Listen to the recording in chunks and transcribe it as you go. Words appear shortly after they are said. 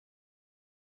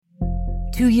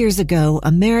2 years ago,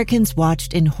 Americans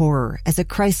watched in horror as a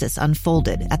crisis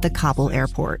unfolded at the Kabul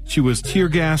airport. She was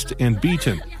tear-gassed and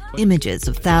beaten. Images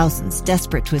of thousands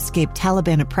desperate to escape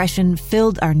Taliban oppression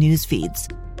filled our news feeds.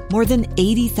 More than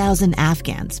 80,000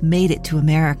 Afghans made it to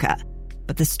America.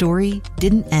 But the story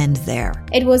didn't end there.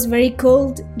 It was very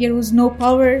cold. There was no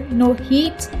power, no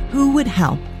heat. Who would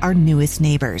help our newest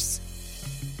neighbors?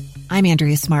 I'm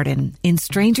Andrea Smartin. In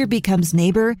Stranger Becomes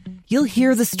Neighbor, you'll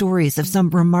hear the stories of some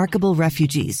remarkable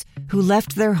refugees who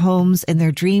left their homes and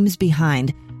their dreams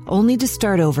behind, only to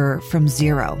start over from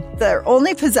zero. Their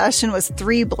only possession was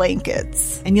 3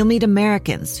 blankets. And you'll meet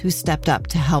Americans who stepped up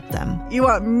to help them. You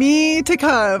want me to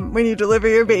come when you deliver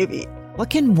your baby. What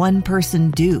can one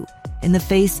person do in the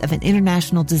face of an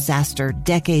international disaster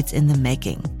decades in the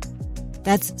making?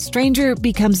 That's Stranger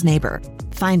Becomes Neighbor.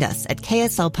 Find us at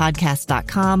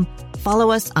kslpodcast.com.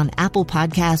 Follow us on Apple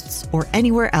Podcasts or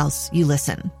anywhere else you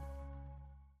listen.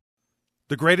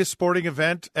 The greatest sporting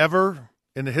event ever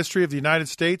in the history of the United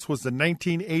States was the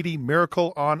 1980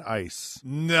 Miracle on Ice.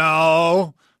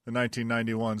 No, the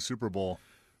 1991 Super Bowl.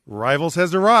 Rivals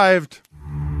has arrived.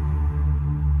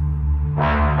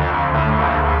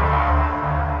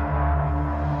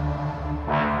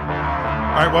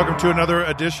 All right, welcome to another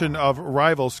edition of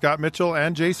Rivals. Scott Mitchell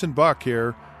and Jason Buck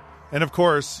here. And, of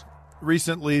course,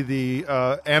 recently the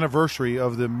anniversary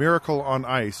of the Miracle on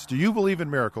Ice. Do you believe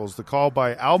in miracles? The call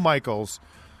by Al Michaels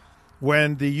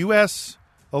when the U.S.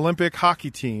 Olympic hockey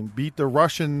team beat the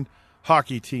Russian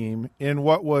hockey team in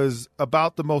what was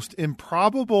about the most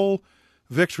improbable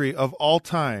victory of all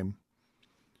time,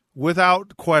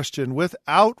 without question,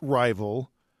 without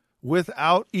rival,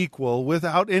 without equal,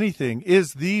 without anything,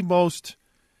 is the most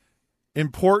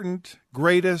important,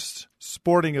 greatest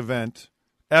sporting event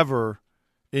ever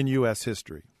in U.S.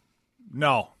 history.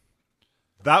 No.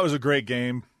 That was a great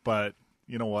game, but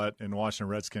you know what? In Washington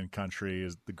Redskin country,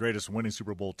 is the greatest winning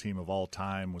Super Bowl team of all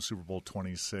time was Super Bowl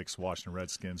 26, Washington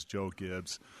Redskins, Joe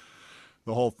Gibbs.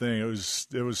 The whole thing, it was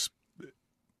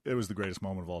the greatest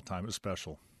moment of all time. It was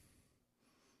special.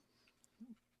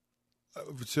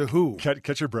 To who?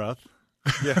 Catch your breath.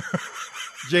 Yeah.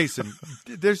 Jason,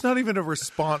 there's not even a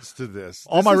response to this.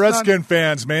 All my Redskin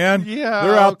fans, man. Yeah.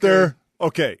 They're out there.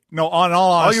 Okay. No, on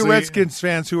all honesty. All you Redskins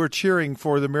fans who are cheering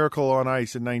for the Miracle on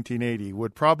Ice in 1980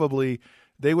 would probably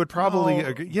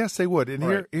agree. Yes, they would. And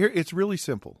right. here it's really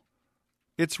simple.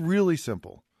 It's really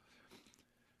simple.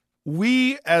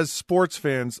 We as sports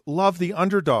fans love the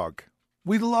underdog.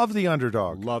 We love the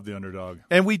underdog. Love the underdog.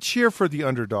 And we cheer for the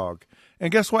underdog.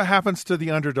 And guess what happens to the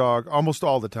underdog almost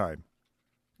all the time?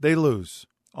 They lose.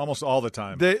 Almost all the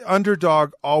time. The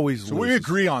underdog always loses. So we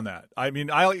agree on that. I mean,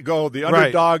 the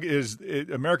underdog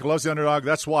America loves the underdog.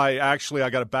 That's why actually I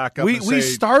got to back up and say. We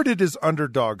started as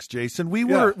underdogs, Jason. We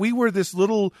were this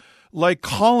little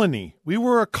colony. We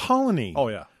were a colony. Oh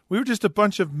yeah. We were just a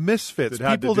bunch of misfits. That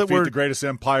had people to that defeat were the greatest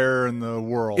empire in the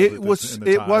world. It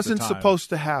wasn't supposed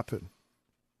to happen.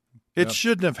 It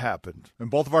shouldn't have happened. And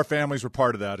both of our families were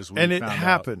part of that as we and it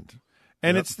happened. Out.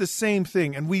 And it's the same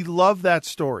thing, and we love that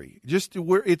story.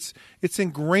 It's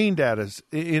ingrained at us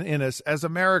in us as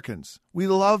Americans. We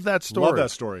love that story. Love that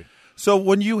story. So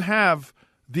when you have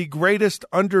the greatest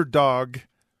underdog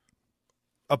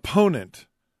opponent,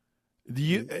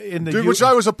 which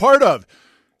I was a part of.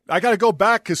 I got to go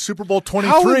back because Super Bowl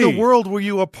 23. How in the world were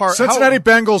you a part? Cincinnati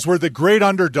Bengals were the great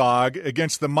underdog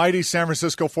against the mighty San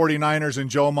Francisco 49ers and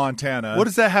Joe Montana. What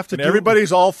does that have to do?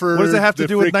 Everybody's all for what does that have to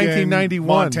do with 1991?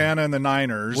 Montana and the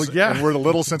Niners. Well, yeah. And we're the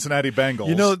little Cincinnati Bengals.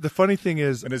 You know, the funny thing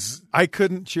is, I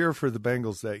couldn't cheer for the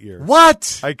Bengals that year.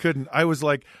 What? I couldn't. I was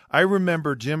like, I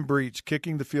remember Jim Breach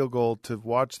kicking the field goal to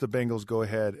watch the Bengals go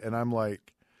ahead, and I'm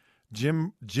like,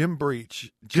 Jim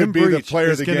Breach could be the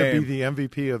player of the game. game. Going to be the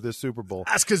MVP of this Super Bowl.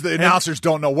 That's because the announcers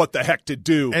don't know what the heck to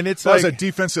do. And that was a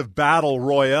defensive battle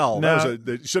royale. No,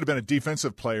 that should have been a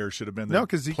defensive player. Should have been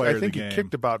because I think he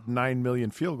kicked about 9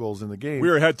 million field goals in the game. We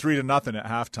were ahead 3-0 at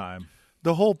halftime.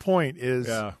 The whole point is,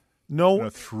 a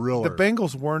the thriller.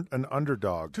 Beengals weren't an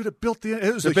underdog. Dude, it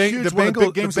was a huge one of the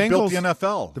big games that built the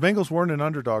NFL. The Bengals weren't an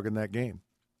underdog in that game.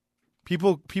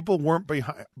 People weren't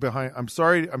behind. I'm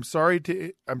sorry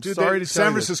to tell you.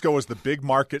 San Francisco was the big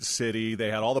market city. They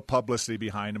had all the publicity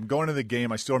behind them. Going to the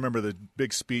game, I still remember the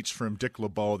big speech from Dick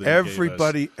LeBeau.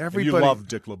 Everybody, you loved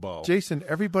Dick LeBeau. Jason,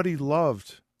 everybody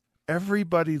loved. They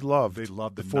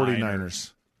loved the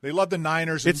 49ers. They loved the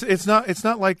Niners. It's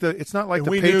not like the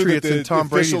we Patriots knew that and Tom Brady.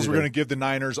 The officials were going to give the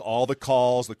Niners all the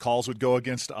calls. The calls would go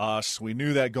against us. We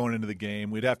knew that going into the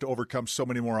game. We'd have to overcome so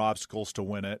many more obstacles to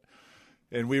win it.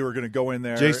 And we were going to go in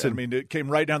there. Jason, I mean, it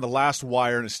came right down the last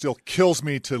wire, and it still kills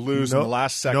me to lose in the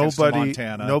last seconds to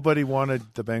Montana. Nobody wanted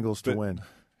the Bengals to win.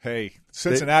 Hey,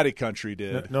 Cincinnati country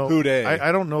did. No, Who Dey?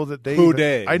 I don't know that they. Who even,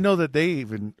 Dey? I know that they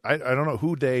even. I don't know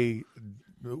who Dey.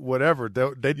 Whatever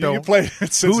they don't. You play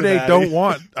at Cincinnati. Who they don't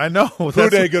want. I know. Who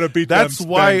they going to beat? That's them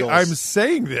why Bengals. I'm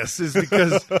saying this is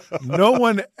because no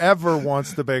one ever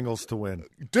wants the Bengals to win,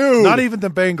 dude. Not even the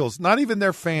Bengals. Not even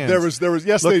their fans. There was.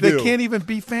 Yes, Look, they do. They can't even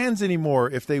be fans anymore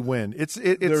if they win. It's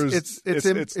they're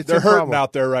improbable. hurting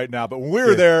out there right now. But when we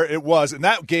were there, it was. And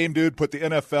that game, dude, put the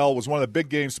NFL was one of the big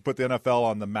games to put the NFL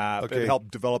on the map. Okay. It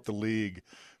helped develop the league.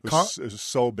 It was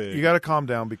so big. You got to calm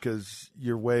down because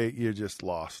you're just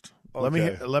lost.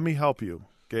 Okay. Let me help you.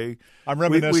 Okay, I'm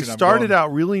reminiscing. We started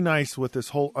out really nice with this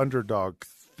whole underdog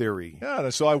theory. Yeah,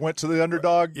 so I went to the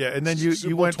underdog. Yeah, and then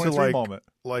you went to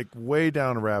like way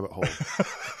down a rabbit hole.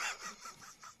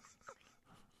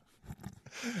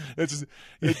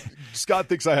 Scott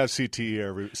thinks I have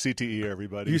CTE.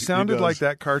 Everybody, You sounded like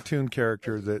that cartoon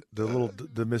character that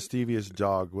the mischievous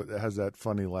dog that has that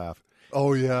funny laugh.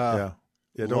 Oh yeah.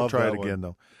 Don't Love try that it again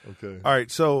though. Okay. All right,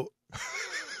 so.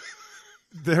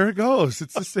 There it goes.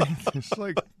 It's the same. It's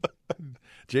like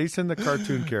Jason, the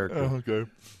cartoon character. Oh, okay.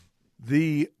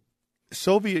 The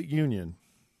Soviet Union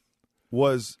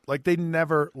was like they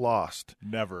never lost.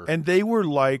 Never. And they were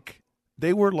like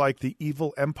the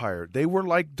evil empire. They were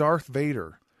like Darth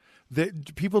Vader.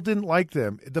 People didn't like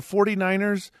them. The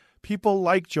 49ers, people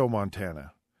liked Joe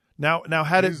Montana. Now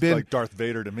had He's it been like Darth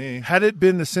Vader to me. Had it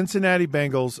been the Cincinnati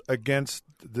Bengals against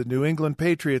the New England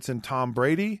Patriots and Tom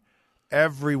Brady,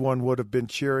 everyone would have been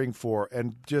cheering for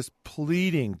and just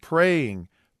pleading, praying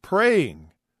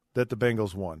that the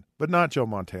Bengals won, but not Joe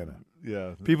Montana.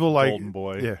 Yeah, people like Golden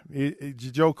Boy. Yeah,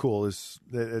 Joe Cool it's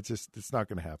not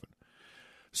going to happen.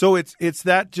 So it's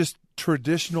that just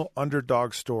traditional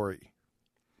underdog story.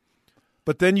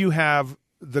 But then you have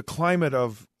the climate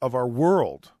of our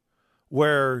world,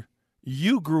 where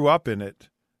you grew up in it.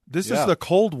 This is the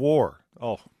Cold War.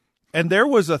 Oh, and there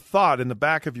was a thought in the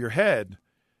back of your head.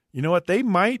 You know what? They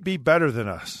might be better than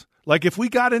us. Like if we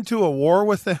got into a war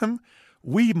with them,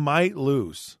 we might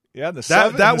lose. Yeah,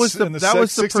 that was the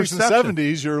 60s perception. and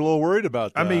 70s. You're a little worried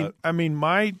about that. I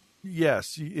mean,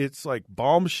 it's like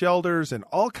bomb shelters and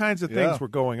all kinds of things were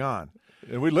going on.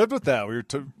 And we lived with that. We were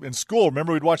in school.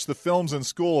 Remember, we'd watch the films in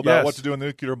school about what to do when the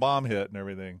nuclear bomb hit and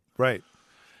everything. Right.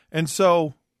 And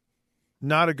so,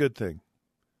 not a good thing.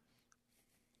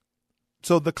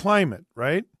 So the climate,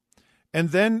 right?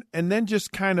 And then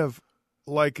just kind of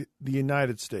like the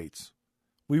United States,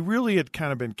 we really had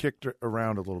kind of been kicked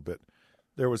around a little bit.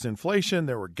 There was inflation.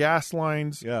 There were gas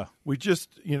lines. Yeah. We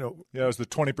just, Yeah, it was the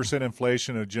 20%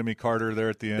 inflation of Jimmy Carter there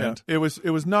at the end. Yeah, it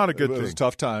was not a good thing. It was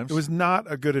tough times. It was not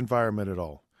a good environment at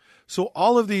all. So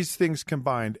all of these things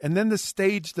combined, and then the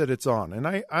stage that it's on. And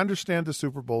I understand the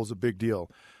Super Bowl is a big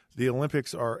deal. The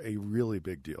Olympics are a really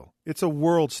big deal. It's a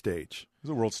world stage. It's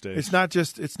a world stage. It's not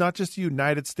just the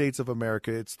United States of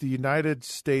America. It's the United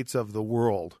States of the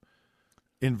world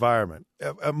environment.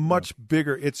 A much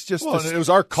bigger. It's just it was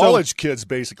our college kids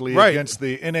basically against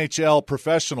the NHL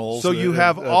professionals. So you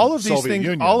have all of these Soviet things,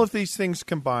 Union. all of these things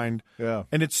combined. Yeah.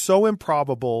 And it's so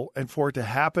improbable, and for it to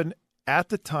happen at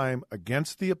the time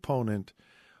against the opponent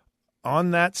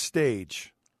on that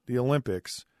stage, the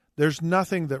Olympics. There's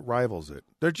nothing that rivals it.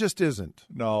 There just isn't.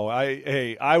 No,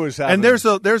 I was having, and there's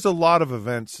a lot of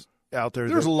events out there.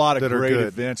 There's a lot of that great are good,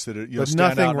 events that but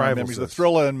stand nothing out in our rivals memories. The this.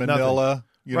 Thrilla in Manila, Nothing.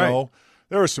 you know,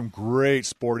 there were some great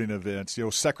sporting events.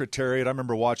 Secretariat. I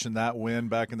remember watching that win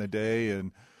back in the day,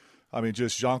 and I mean,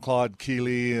 just Jean-Claude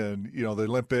Keely and the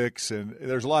Olympics, and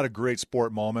there's a lot of great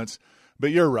sport moments.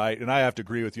 But you're right, and I have to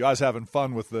agree with you. I was having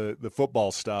fun with the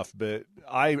football stuff, but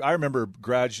I remember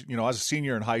I was a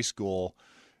senior in high school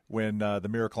when the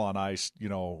Miracle on Ice,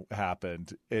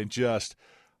 happened. And just,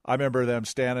 I remember them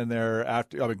standing there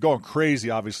after, going crazy,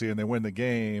 obviously, and they win the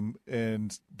game.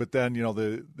 But then,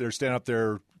 they're standing up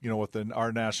there, with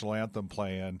our national anthem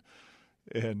playing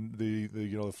and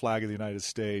the flag of the United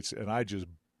States. And I just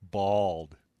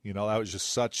bawled. That was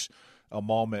just such a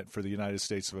moment for the United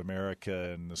States of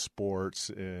America and the sports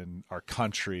and our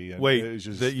country. And wait, it was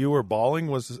just, that you were bawling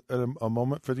was a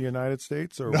moment for the United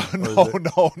States, or no.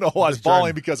 I was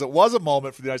bawling because it was a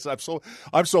moment for the United States.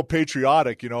 I'm so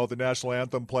patriotic, the national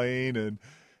anthem playing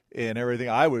and everything.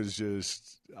 I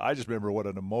just remember what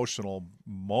an emotional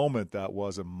moment that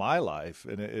was in my life,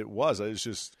 and it was. It's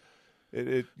just,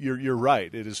 you're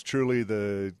right. It is truly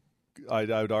I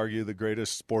would argue the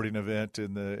greatest sporting event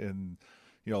in the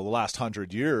last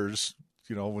 100 years,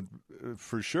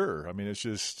 for sure. I mean, it's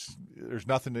just, there's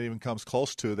nothing that even comes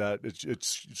close to that. It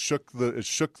shook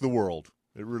the world.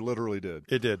 It literally did.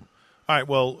 It did. All right.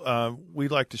 Well, we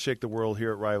like to shake the world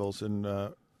here at Rivals, and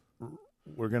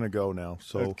we're going to go now.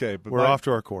 So okay, but we're off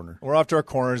to our corner. We're off to our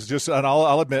corners. And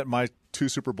I'll admit my 2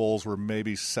 Super Bowls were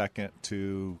maybe second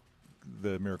to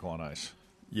the Miracle on Ice.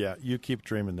 Yeah, you keep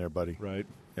dreaming there, buddy. Right.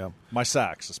 Yeah. My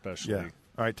sacks, especially. Yeah.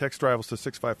 All right, text Rivals to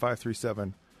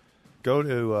 65537. Go to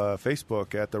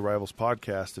Facebook at The Rivals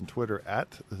Podcast and Twitter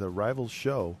at The Rivals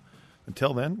Show.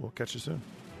 Until then, we'll catch you soon.